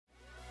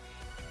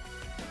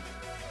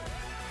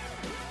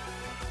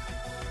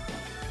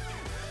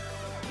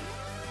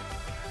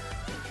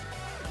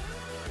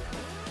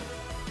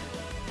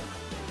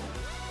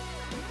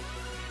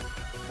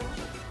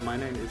My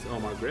name is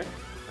Omar Grek.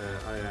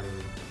 I am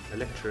a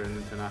lecturer in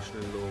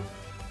international law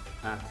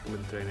at the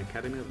Mediterranean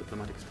Academy of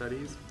Diplomatic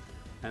Studies,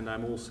 and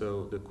I'm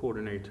also the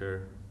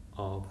coordinator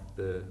of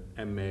the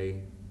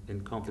MA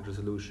in Conflict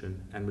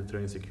Resolution and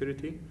Mediterranean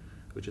Security,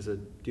 which is a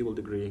dual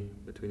degree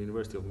between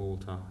University of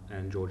Malta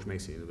and George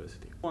Mason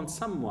University. I want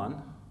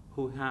someone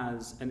who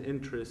has an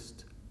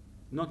interest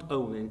not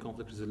only in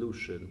conflict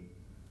resolution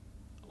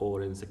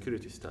or in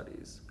security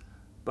studies,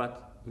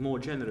 but more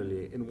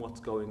generally in what's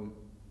going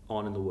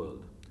on in the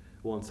world.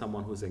 We want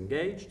someone who's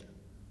engaged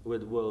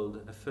with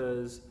world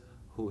affairs,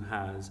 who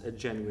has a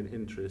genuine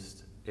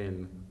interest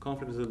in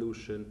conflict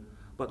resolution,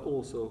 but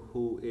also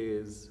who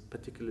is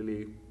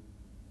particularly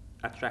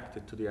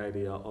attracted to the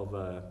idea of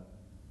a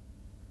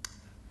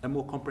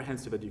more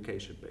comprehensive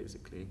education,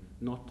 basically,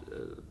 not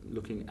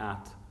looking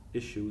at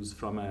issues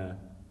from a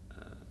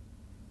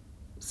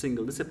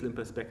single discipline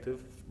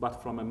perspective,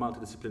 but from a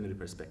multidisciplinary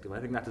perspective. I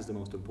think that is the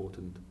most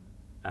important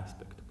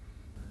aspect.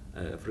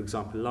 For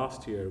example,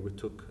 last year we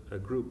took a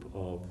group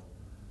of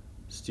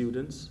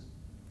students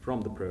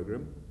from the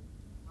program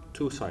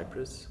to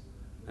Cyprus,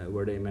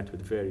 where they met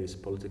with various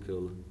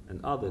political and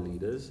other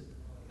leaders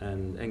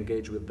and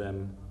engaged with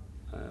them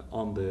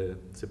on the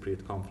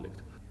Cypriot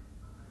conflict.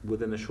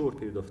 Within a short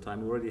period of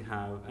time, we already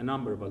have a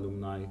number of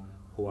alumni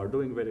who are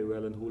doing very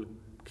well and who will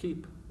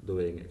keep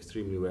doing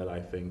extremely well, I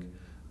think,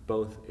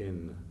 both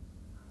in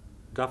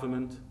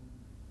government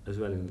as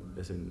well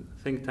as in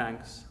think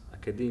tanks,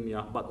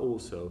 academia, but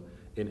also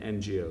in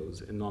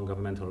NGOs, in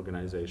non-governmental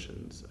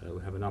organizations.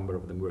 We have a number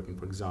of them working,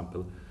 for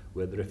example,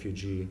 with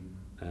refugee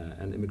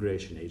and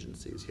immigration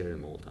agencies here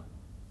in Malta.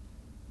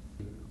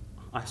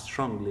 I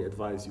strongly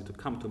advise you to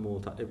come to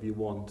Malta if you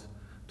want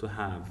to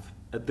have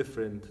a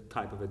different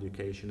type of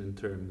education in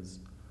terms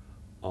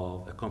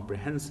of a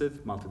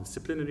comprehensive,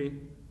 multidisciplinary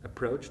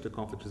approach to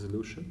conflict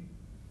resolution,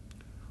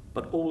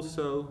 but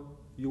also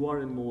you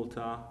are in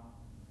Malta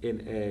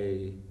in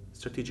a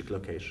strategic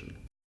location.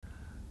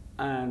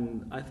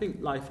 And I think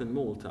life in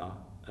Malta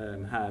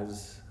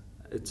has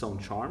its own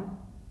charm.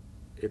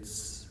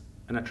 It's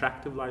an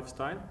attractive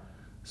lifestyle.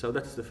 So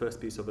that's the first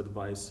piece of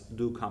advice.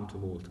 Do come to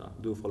Malta.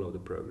 Do follow the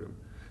program.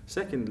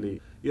 Secondly,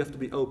 you have to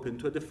be open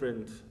to a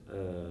different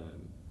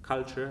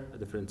culture, a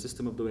different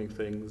system of doing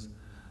things,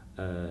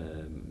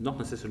 not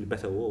necessarily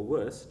better or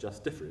worse,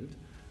 just different.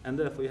 And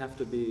therefore you have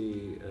to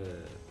be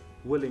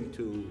willing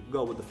to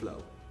go with the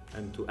flow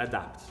and to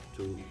adapt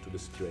to the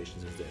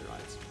situations as they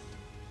arise.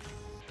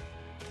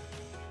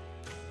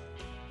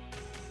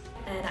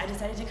 And I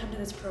decided to come to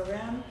this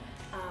program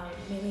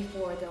mainly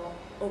for the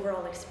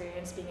overall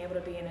experience, being able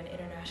to be in an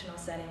international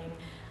setting,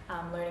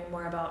 learning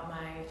more about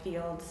my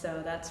field,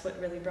 so that's what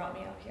really brought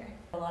me up here.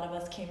 A lot of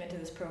us came into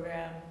this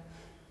program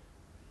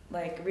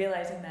like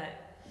realizing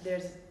that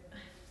there's,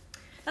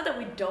 not that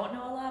we don't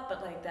know a lot,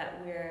 but like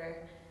that we're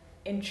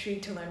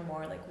intrigued to learn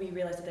more. Like we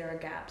realize that there are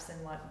gaps in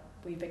what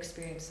we've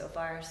experienced so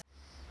far.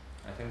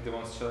 I think the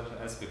most challenging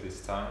aspect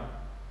is time,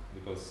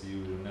 because you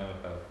never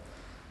have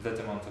that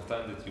amount of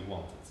time that you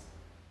wanted.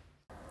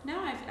 No,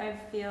 I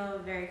feel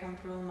very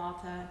comfortable in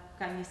Malta,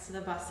 got used to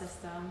the bus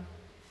system.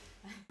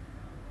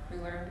 We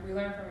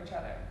learned from each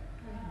other.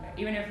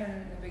 Even if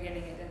in the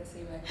beginning it didn't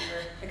seem like we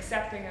were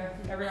accepting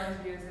of everyone's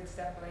views, it's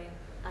definitely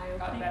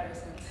gotten better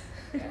since.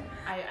 Yeah.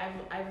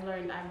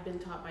 I've been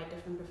taught by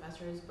different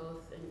professors,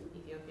 both in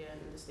Ethiopia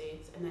and in the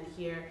States, and then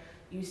here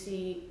you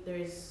see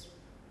there's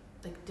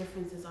like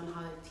differences on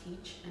how they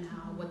teach and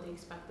what they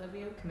expect of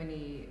you.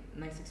 Many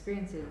nice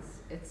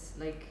experiences. It's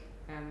like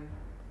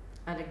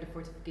I like the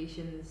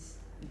fortifications,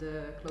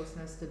 the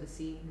closeness to the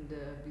sea, and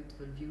the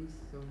beautiful views.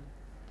 So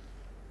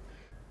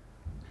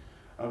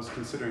I was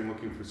considering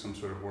looking for some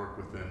sort of work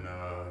within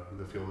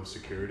the field of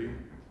security,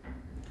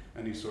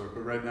 any sort.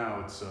 But right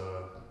now it's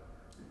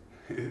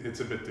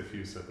a bit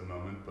diffuse at the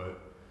moment. But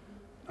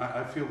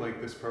I feel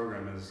like this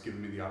program has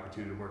given me the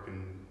opportunity to work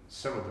in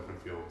several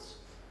different fields.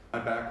 My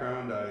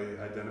background, I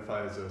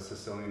identify as a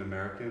Sicilian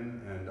American,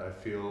 and I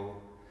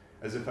feel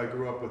as if I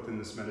grew up within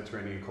this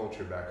Mediterranean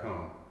culture back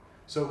home.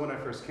 So when I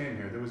first came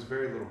here, there was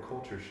very little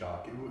culture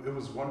shock. It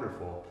was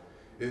wonderful.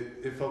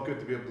 It felt good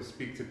to be able to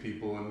speak to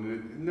people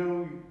and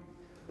know,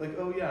 like,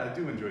 oh yeah, I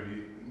do enjoy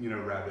to eat,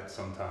 rabbits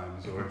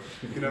sometimes, or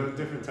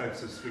different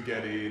types of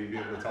spaghetti, and be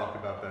able to talk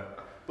about that.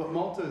 But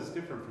Malta is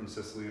different from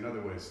Sicily in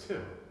other ways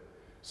too.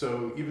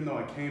 So even though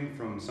I came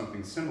from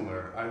something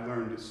similar, I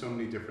learned so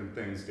many different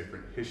things,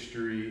 different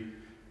history,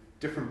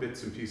 different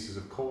bits and pieces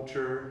of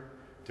culture,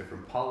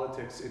 different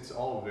politics. It's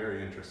all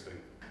very interesting.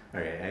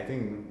 Okay, I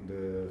think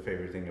the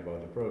favorite thing about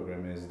the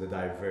program is the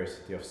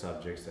diversity of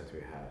subjects that we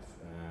have.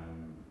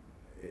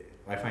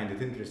 I find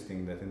it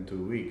interesting that in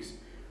 2 weeks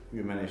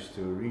we managed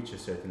to reach a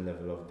certain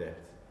level of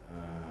depth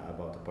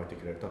about a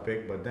particular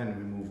topic, but then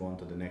we move on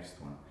to the next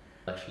one.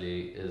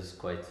 Actually is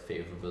quite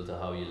favorable to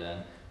how you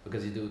learn,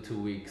 because you do 2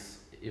 weeks,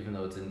 even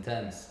though it's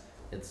intense,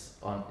 it's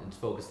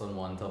focused on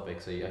one topic,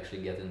 so you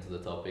actually get into the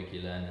topic,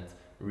 you learn it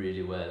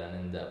really well and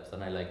in depth,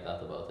 and I like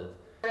that about it.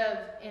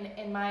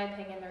 In my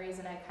opinion, the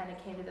reason I kind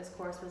of came to this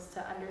course was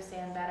to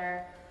understand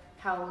better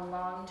how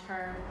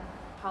long-term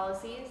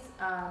policies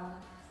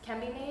can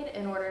be made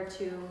in order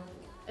to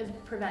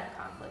prevent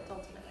conflict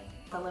ultimately.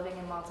 Living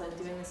in Malta,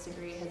 doing this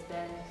degree has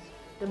been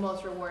the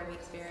most rewarding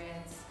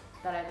experience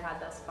that I've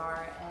had thus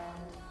far, and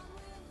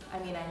I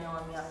mean, I know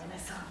I'm young and I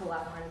still have a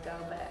lot more to go,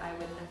 but I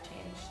wouldn't have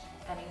changed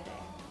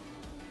anything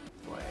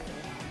for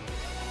it.